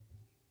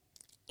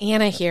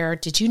Anna here.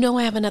 Did you know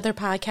I have another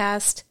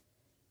podcast?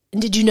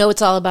 And did you know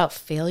it's all about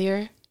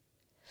failure?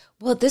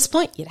 Well, at this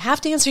point, you'd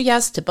have to answer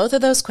yes to both of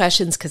those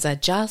questions because I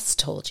just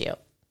told you.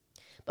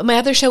 But my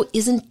other show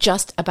isn't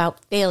just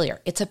about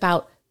failure. It's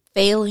about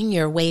failing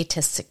your way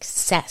to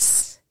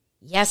success.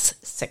 Yes,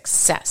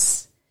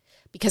 success.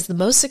 Because the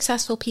most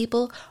successful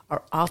people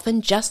are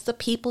often just the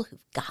people who've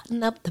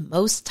gotten up the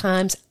most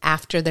times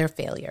after their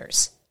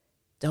failures.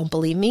 Don't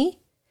believe me?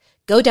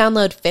 Go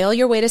download Fail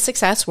Your Way to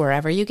Success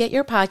wherever you get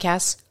your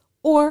podcasts,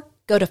 or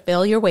go to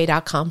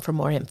failyourway.com for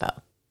more info.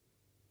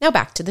 Now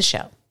back to the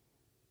show.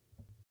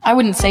 I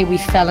wouldn't say we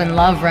fell in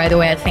love right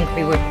away. I think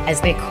we were,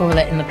 as they call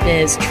it in the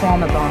biz,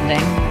 trauma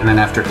bonding. And then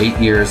after 8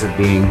 years of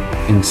being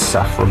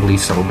insufferably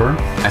sober,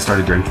 I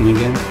started drinking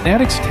again.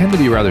 Addicts tend to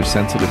be rather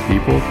sensitive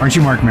people. Aren't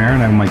you Mark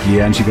Maron? I'm like,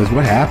 yeah. And she goes,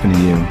 what happened to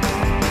you?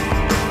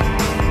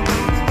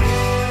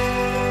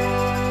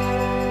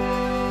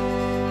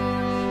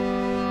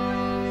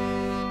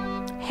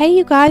 Hey,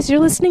 you guys,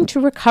 you're listening to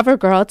Recover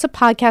Girl. It's a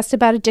podcast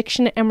about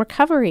addiction and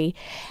recovery.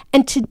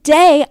 And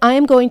today I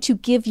am going to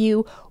give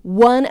you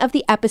one of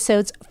the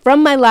episodes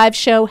from my live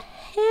show,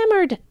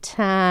 Hammered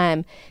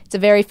Time. It's a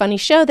very funny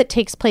show that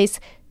takes place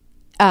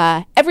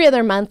every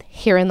other month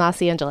here in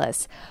Los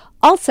Angeles.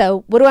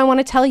 Also, what do I want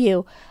to tell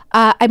you?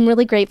 I'm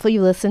really grateful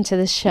you listen to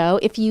this show.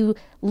 If you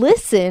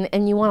listen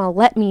and you want to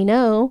let me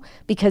know,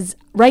 because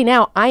right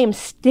now I am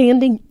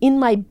standing in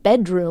my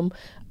bedroom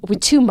with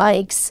two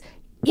mics,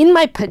 in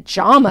my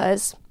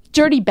pajamas,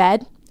 dirty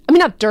bed. I mean,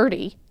 not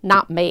dirty,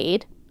 not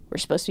made. We're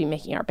supposed to be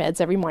making our beds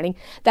every morning.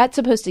 That's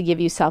supposed to give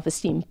you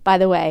self-esteem. By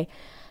the way,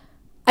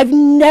 I've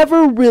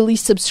never really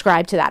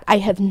subscribed to that. I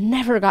have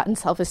never gotten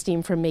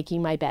self-esteem from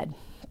making my bed.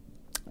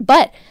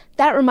 But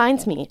that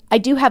reminds me, I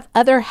do have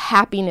other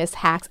happiness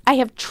hacks. I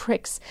have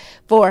tricks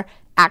for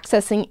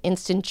accessing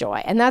instant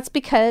joy. And that's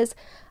because,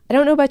 I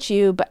don't know about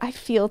you, but I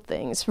feel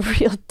things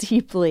real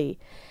deeply.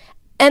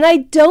 And I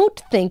don't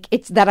think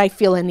it's that I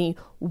feel any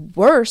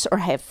worse or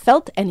have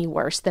felt any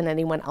worse than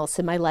anyone else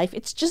in my life.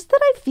 It's just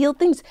that I feel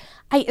things,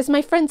 as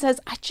my friend says,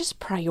 I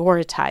just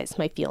prioritize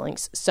my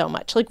feelings so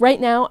much. Like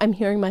right now, I'm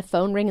hearing my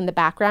phone ring in the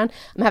background.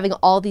 I'm having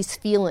all these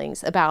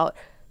feelings about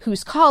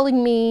who's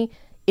calling me.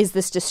 Is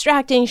this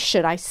distracting?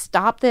 Should I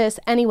stop this?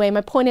 Anyway, my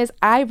point is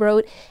I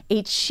wrote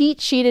a cheat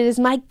sheet. It is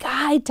my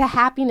guide to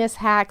happiness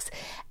hacks.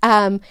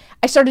 I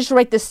started to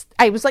write this.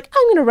 I was like,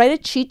 I'm going to write a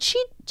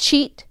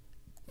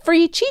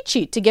free cheat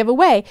sheet to give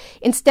away.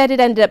 Instead, it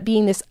ended up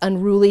being this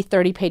unruly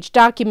 30-page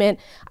document.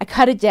 I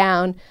cut it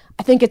down.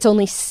 I think it's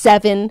only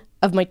 7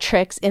 of my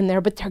tricks in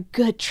there, but they're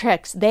good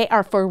tricks. They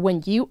are for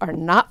when you are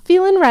not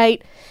feeling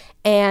right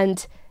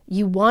and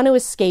you want to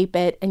escape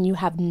it and you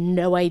have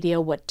no idea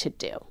what to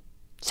do.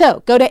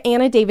 So go to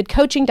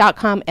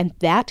AnnaDavidCoaching.com and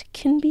that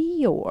can be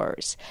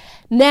yours.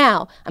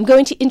 Now, I'm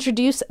going to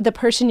introduce the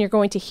person you're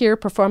going to hear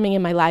performing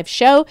in my live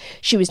show.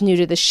 She was new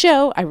to the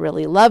show. I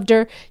really loved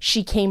her.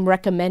 She came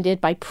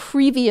recommended by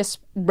previous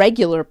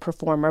regular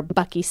performer,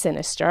 Bucky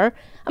Sinister.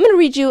 I'm going to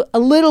read you a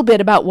little bit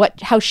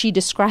about how she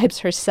describes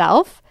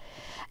herself.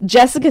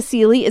 Jessica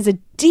Seeley is a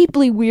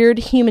deeply weird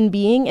human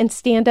being and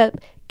stand-up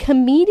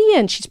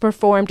comedian. She's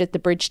performed at the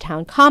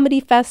Bridgetown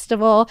Comedy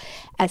Festival,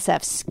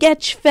 SF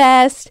Sketch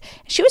Fest.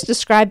 She was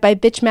described by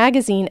Bitch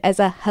Magazine as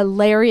a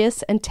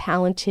hilarious and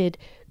talented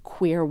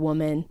queer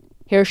woman.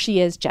 Here she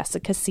is,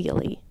 Jessica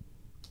Seeley.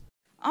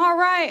 All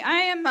right,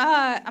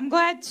 I'm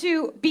glad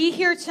to be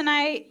here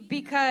tonight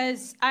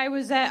because I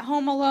was at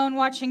home alone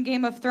watching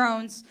Game of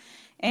Thrones.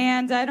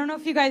 And I don't know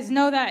if you guys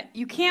know that.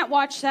 You can't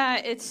watch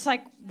that. It's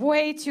like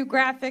way too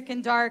graphic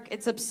and dark.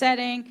 It's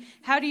upsetting.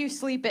 How do you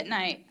sleep at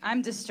night?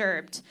 I'm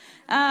disturbed.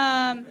 So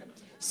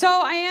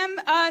I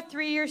am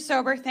 3 years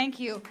sober.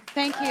 Thank you.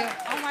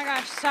 Oh my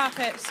gosh, stop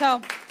it.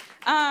 So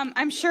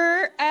I'm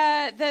sure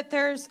that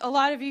there's a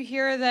lot of you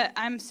here that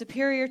I'm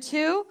superior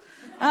to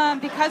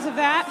because of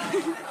that.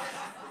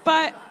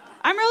 But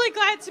I'm really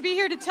glad to be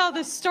here to tell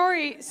this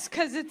story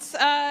because it's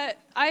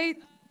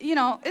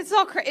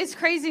it's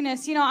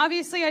craziness. You know,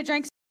 obviously I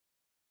drank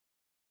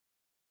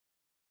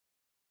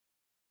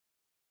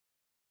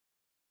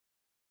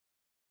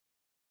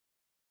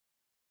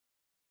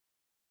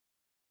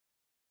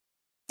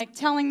like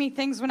telling me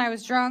things when I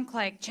was drunk,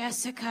 like,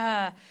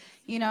 Jessica,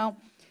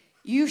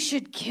 you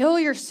should kill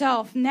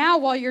yourself now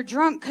while you're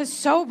drunk because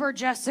sober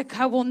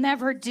Jessica will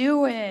never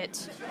do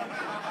it.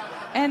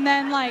 And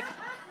then, like,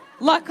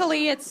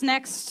 luckily its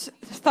next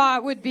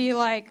thought would be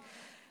like,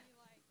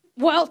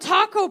 well,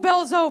 Taco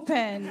Bell's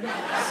open.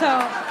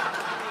 So,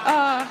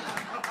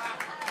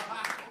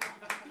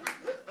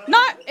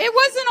 it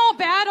wasn't all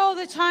bad all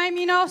the time,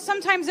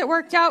 Sometimes it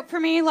worked out for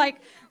me.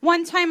 Like,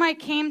 one time I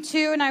came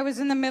to and I was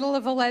in the middle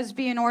of a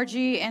lesbian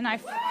orgy and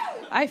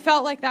I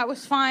felt like that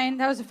was fine.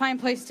 That was a fine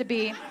place to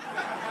be. But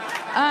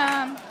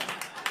I'm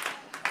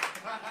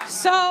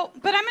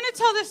going to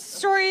tell this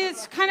story.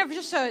 It's kind of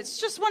it's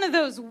just one of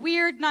those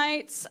weird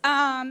nights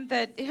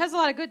that it has a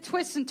lot of good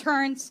twists and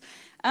turns.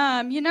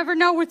 You never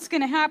know what's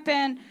going to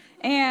happen.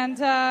 And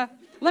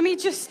let me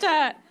just,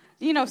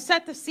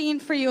 set the scene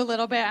for you a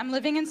little bit. I'm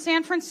living in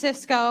San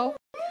Francisco.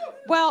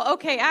 Well,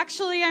 okay,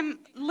 actually, I'm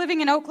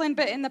living in Oakland,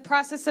 but in the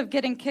process of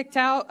getting kicked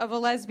out of a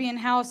lesbian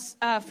house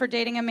for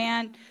dating a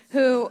man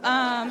who,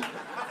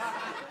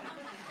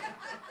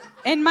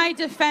 in my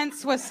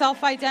defense, was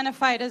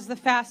self-identified as the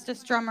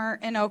fastest drummer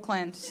in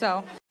Oakland.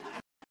 So,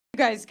 you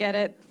guys get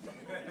it,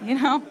 you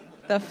know,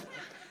 the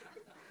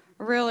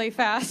really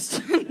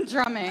fast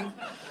drumming,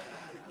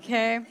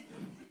 okay?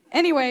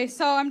 Anyway,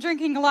 so I'm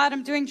drinking a lot,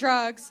 I'm doing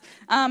drugs.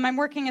 I'm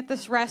working at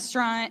this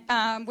restaurant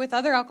with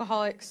other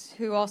alcoholics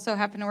who also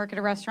happen to work at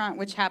a restaurant,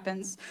 which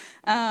happens.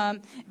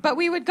 But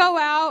we would go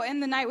out, and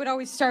the night would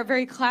always start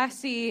very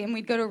classy, and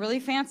we'd go to a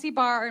really fancy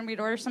bar, and we'd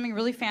order something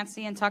really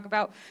fancy and talk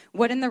about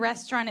what in the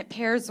restaurant it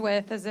pairs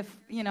with, as if,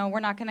 you know, we're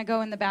not going to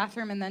go in the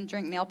bathroom and then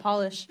drink nail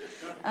polish.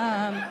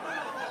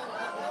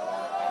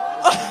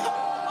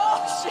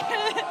 Oh,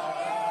 shit.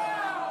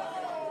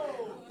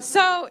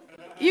 So...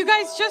 you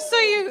guys, just so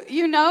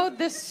you know,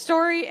 this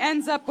story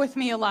ends up with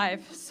me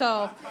alive.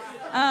 So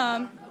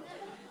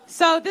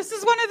this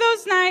is one of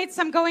those nights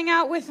I'm going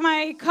out with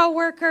my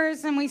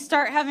coworkers and we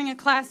start having a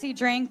classy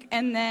drink,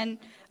 and then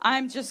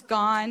I'm just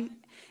gone,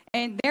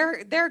 and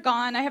they're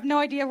gone. I have no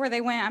idea where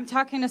they went. I'm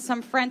talking to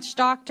some French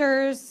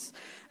doctors,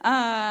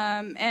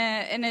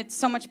 and it's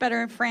so much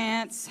better in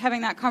France,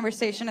 having that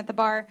conversation at the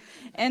bar.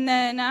 And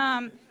then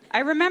I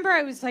remember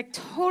I was like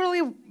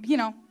totally, you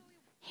know,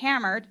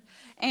 hammered.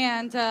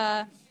 And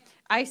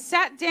I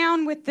sat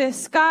down with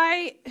this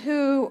guy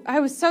who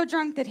I was so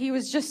drunk that he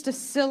was just a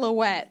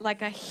silhouette,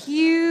 like a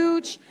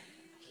huge...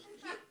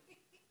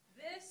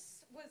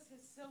 This was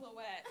his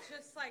silhouette,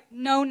 just like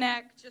no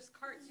neck, just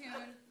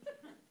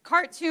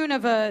cartoon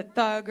of a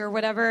thug or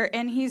whatever.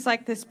 And he's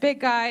like this big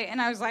guy,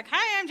 and I was like,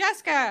 "Hi, I'm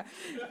Jessica."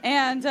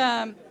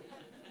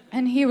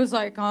 And he was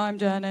like, "Oh, I'm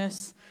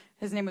Dennis."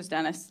 His name was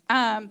Dennis.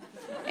 And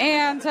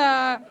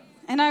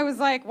I was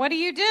like, "What do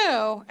you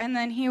do?" And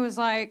then he was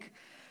like,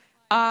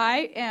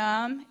 "I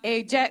am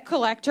a debt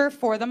collector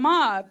for the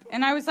mob."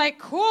 And I was like,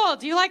 "Cool,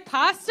 do you like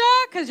pasta?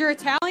 Because you're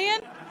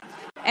Italian?"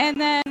 And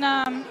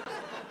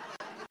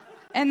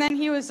then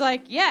he was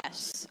like,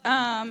 "Yes,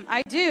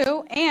 I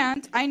do,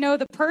 and I know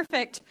the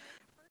perfect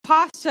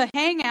pasta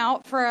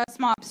hangout for us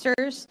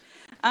mobsters."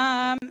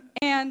 I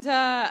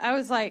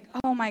was like,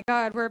 "Oh my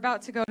God, we're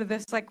about to go to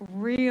this like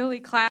really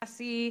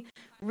classy,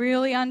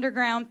 really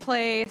underground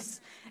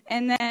place."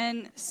 And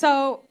then,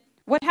 so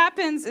what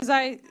happens is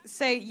I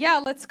say,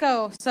 "Yeah, let's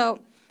go." So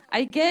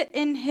I get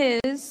in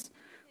his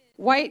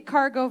white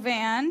cargo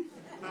van,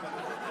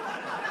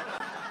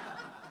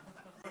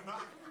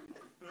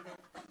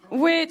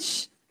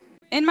 which,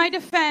 in my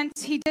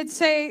defense, he did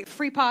say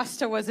free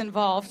pasta was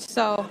involved.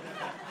 So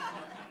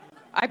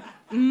I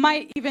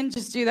might even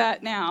just do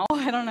that now.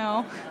 I don't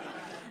know.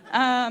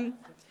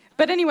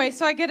 But anyway,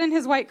 so I get in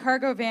his white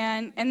cargo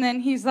van, and then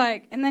he's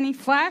like, and then he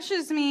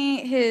flashes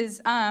me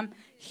his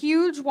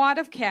huge wad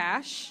of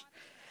cash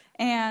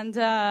and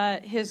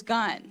his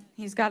gun.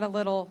 He's got a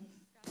little,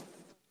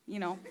 you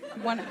know,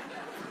 one.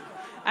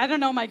 I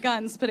don't know my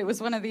guns, but it was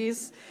one of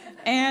these.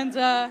 And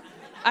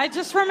I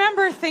just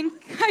remember thinking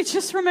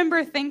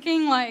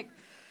like,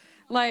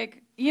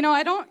 you know,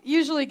 I don't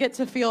usually get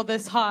to feel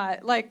this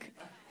hot, like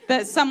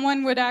that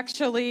someone would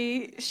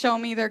actually show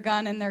me their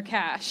gun and their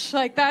cash.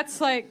 Like, that's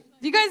like,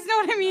 do you guys know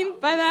what I mean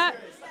by that?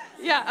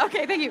 Yeah,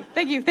 okay, thank you.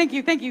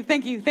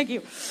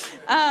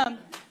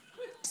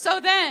 So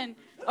then,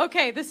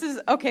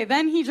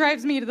 then he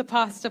drives me to the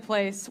pasta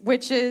place,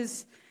 which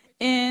is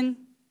in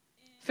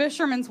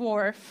Fisherman's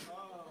Wharf.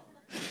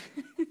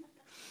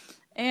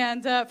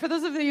 And for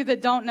those of you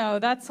that don't know,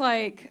 that's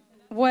like,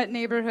 what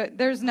neighborhood?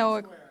 There's no...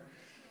 It's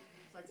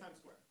like Times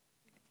Square.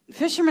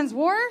 Fisherman's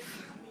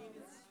Wharf?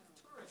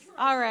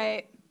 All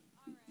right.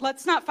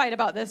 Let's not fight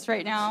about this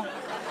right now.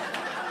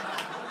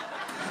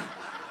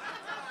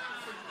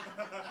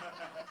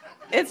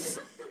 It's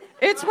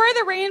where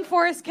the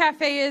Rainforest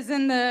Cafe is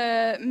in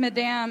the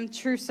Madame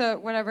Trousseau,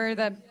 whatever,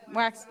 the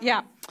wax,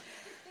 yeah.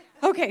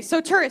 Okay,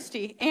 so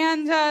touristy,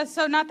 and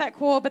so not that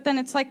cool, but then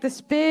it's like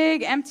this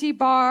big empty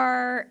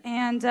bar,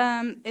 and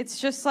it's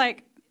just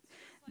like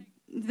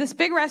this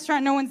big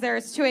restaurant, no one's there,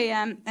 it's 2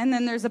 a.m., and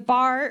then there's a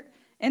bar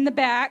in the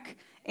back,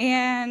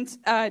 and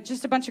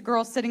just a bunch of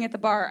girls sitting at the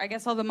bar, I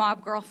guess all the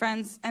mob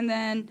girlfriends, and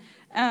then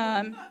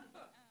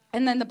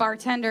the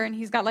bartender, and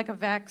he's got like a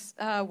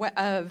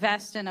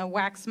vest and a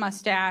wax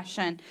mustache,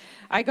 and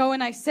I go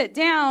and I sit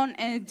down,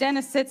 and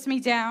Dennis sits me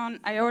down,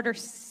 I order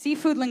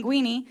seafood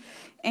linguine,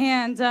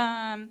 and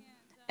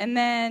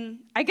then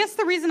I guess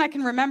the reason I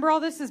can remember all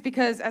this is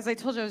because, as I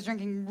told you, I was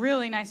drinking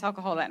really nice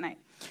alcohol that night.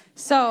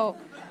 So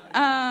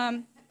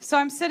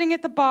I'm sitting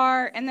at the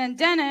bar, and then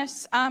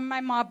Dennis,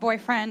 my mob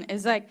boyfriend,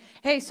 is like,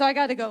 "Hey, so I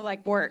got to go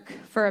like work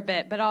for a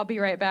bit, but I'll be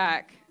right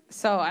back."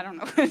 So I don't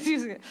know,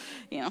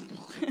 you know.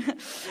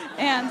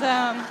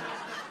 And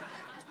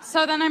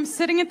so then I'm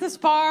sitting at this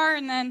bar,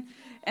 and then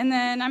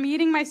I'm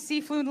eating my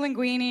seafood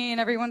linguine, and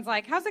everyone's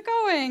like, "How's it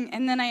going?"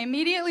 And then I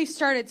immediately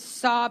started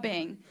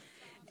sobbing,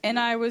 and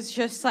I was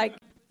just like,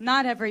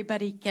 "Not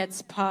everybody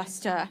gets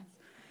pasta.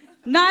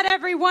 Not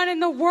everyone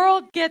in the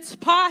world gets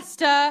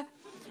pasta."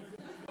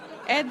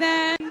 And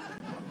then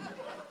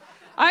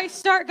I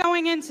start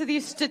going into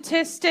these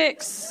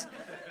statistics.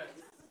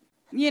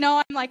 You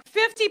know, I'm like,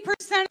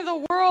 50% of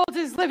the world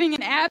is living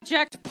in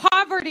abject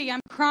poverty.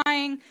 I'm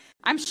crying.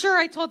 I'm sure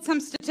I told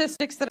some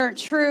statistics that aren't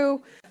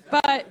true,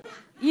 but,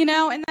 you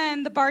know, and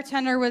then the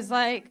bartender was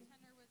like,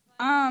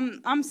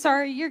 I'm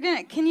sorry,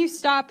 can you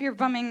stop? You're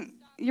bumming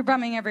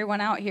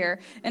everyone out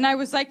here. And I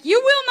was like,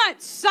 you will not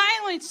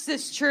silence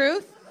this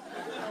truth.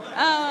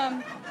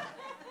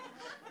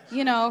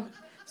 You know,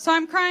 so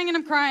I'm crying and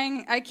I'm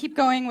crying. I keep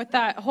going with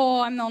that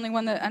whole, I'm the only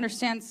one that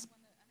understands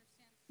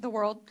the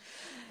world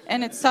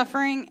and its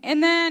suffering.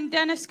 And then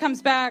Dennis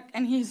comes back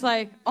and he's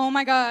like, oh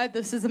my God,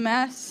 this is a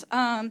mess.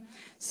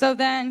 So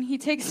then he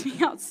takes me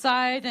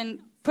outside and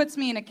puts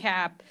me in a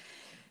cab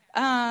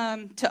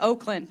to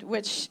Oakland,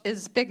 which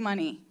is big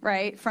money,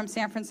 right? From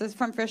San Francisco,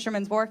 from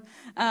Fisherman's Wharf.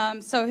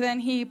 So then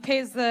he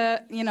pays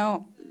the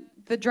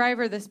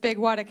driver this big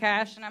wad of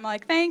cash, and I'm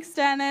like, thanks,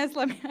 Dennis.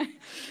 Let me,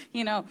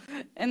 you know.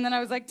 And then I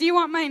was like, do you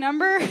want my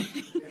number?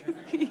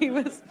 He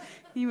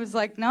was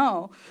like,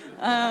 no.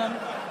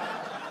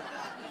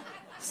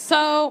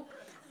 So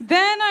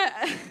then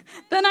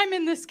I'm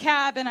in this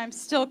cab and I'm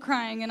still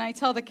crying, and I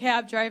tell the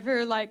cab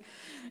driver, like,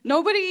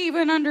 nobody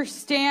even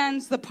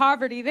understands the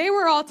poverty. They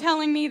were all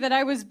telling me that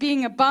I was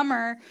being a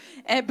bummer,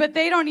 but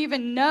they don't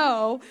even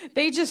know.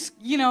 They just,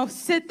 you know,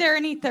 sit there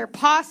and eat their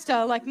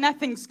pasta like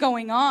nothing's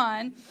going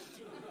on.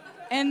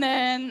 And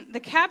then the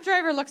cab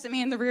driver looks at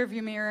me in the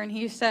rearview mirror and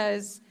he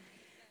says,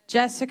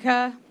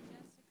 Jessica,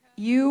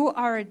 you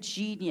are a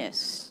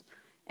genius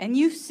and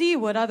you see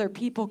what other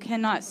people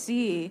cannot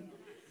see.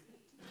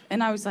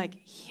 And I was like,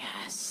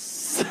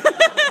 yes.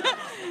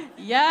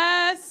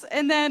 Yes.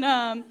 And then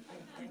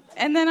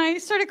I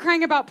started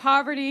crying about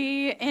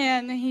poverty,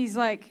 and he's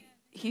like,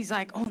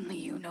 only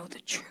you know the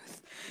truth.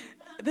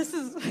 This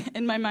is,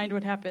 in my mind,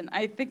 what happened.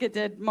 I think it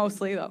did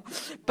mostly, though.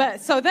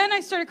 But so then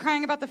I started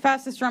crying about the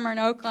fastest drummer in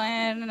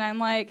Oakland, and I'm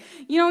like,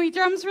 you know, he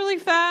drums really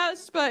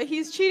fast, but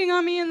he's cheating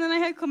on me, and then I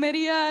had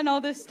chlamydia and all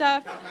this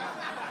stuff.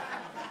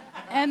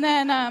 And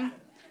then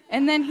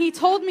he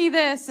told me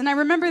this, and I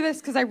remember this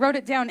because I wrote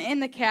it down in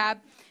the cab.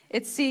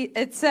 He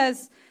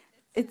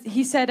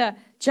said,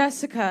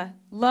 Jessica,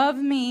 love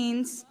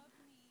means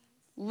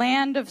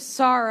land of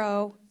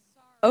sorrow,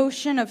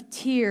 ocean of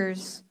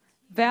tears,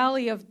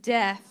 valley of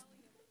death,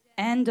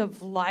 end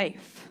of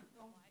life.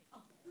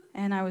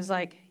 And I was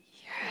like,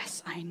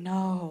 yes, I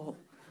know.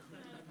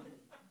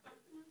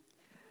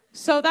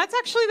 So that's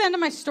actually the end of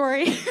my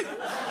story.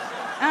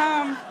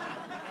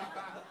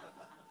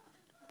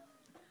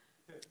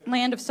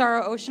 Land of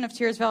sorrow, ocean of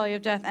tears, valley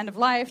of death, end of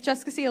life.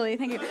 Jessica Seeley,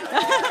 thank you.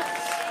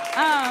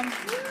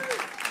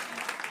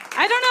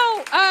 I don't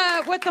know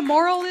what the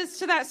moral is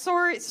to that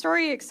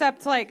story,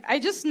 except, like, I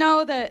just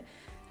know that,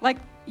 like,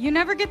 you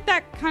never get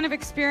that kind of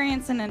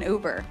experience in an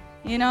Uber.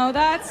 You know,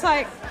 that's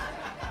why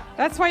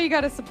you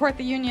got to support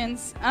the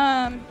unions.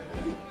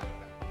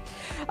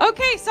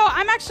 Okay, so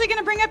I'm actually going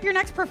to bring up your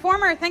next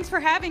performer. Thanks for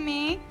having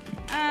me.